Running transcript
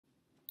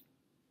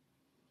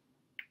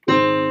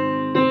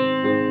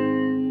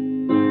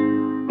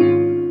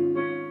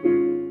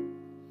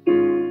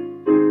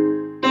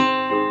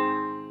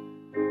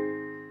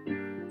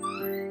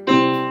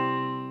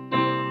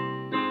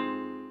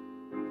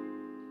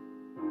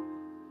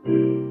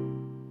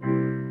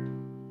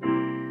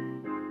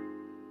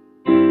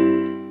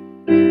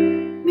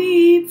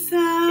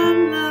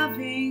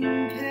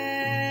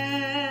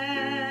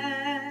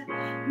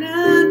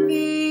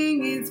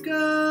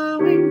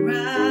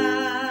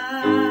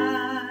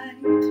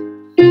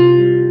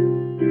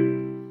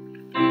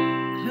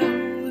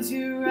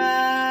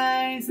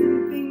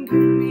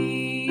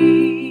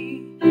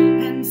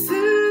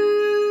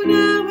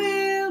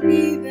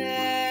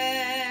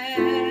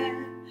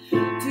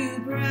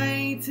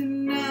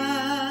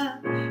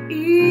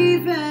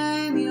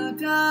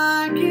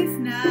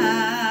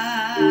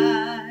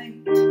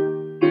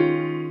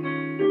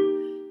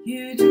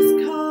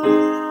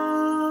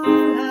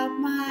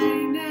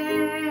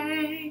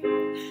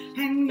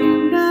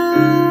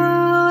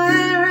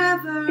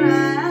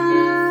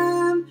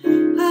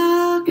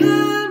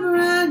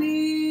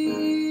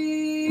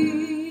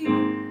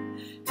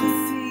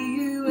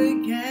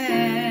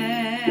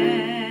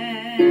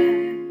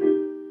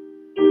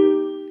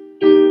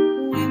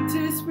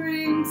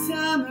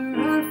summer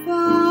or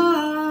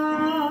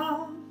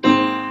fall.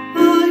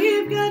 All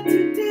you've got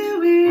to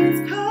do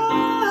is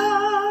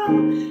call,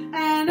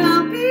 and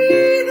I'll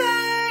be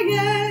there,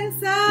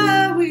 yes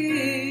I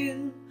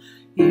will.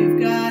 You've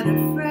got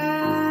a friend.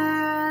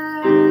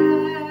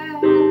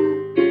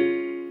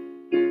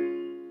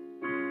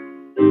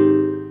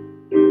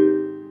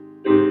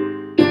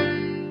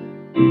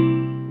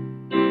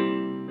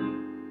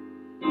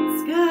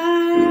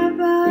 Sky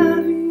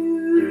above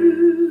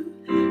you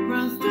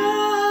grows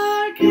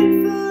dark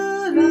and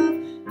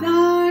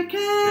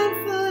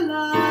full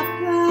of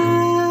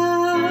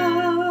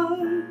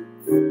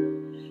clouds,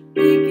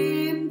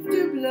 begins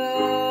to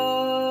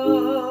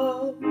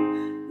blow.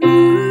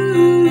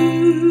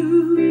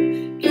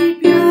 Ooh,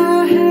 keep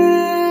your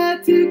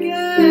head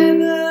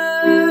together.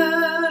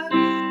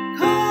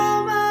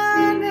 Call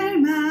my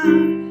name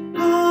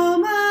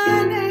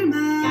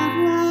out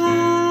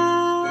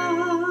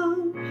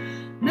loud,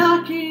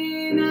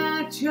 knocking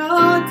at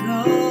your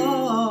door.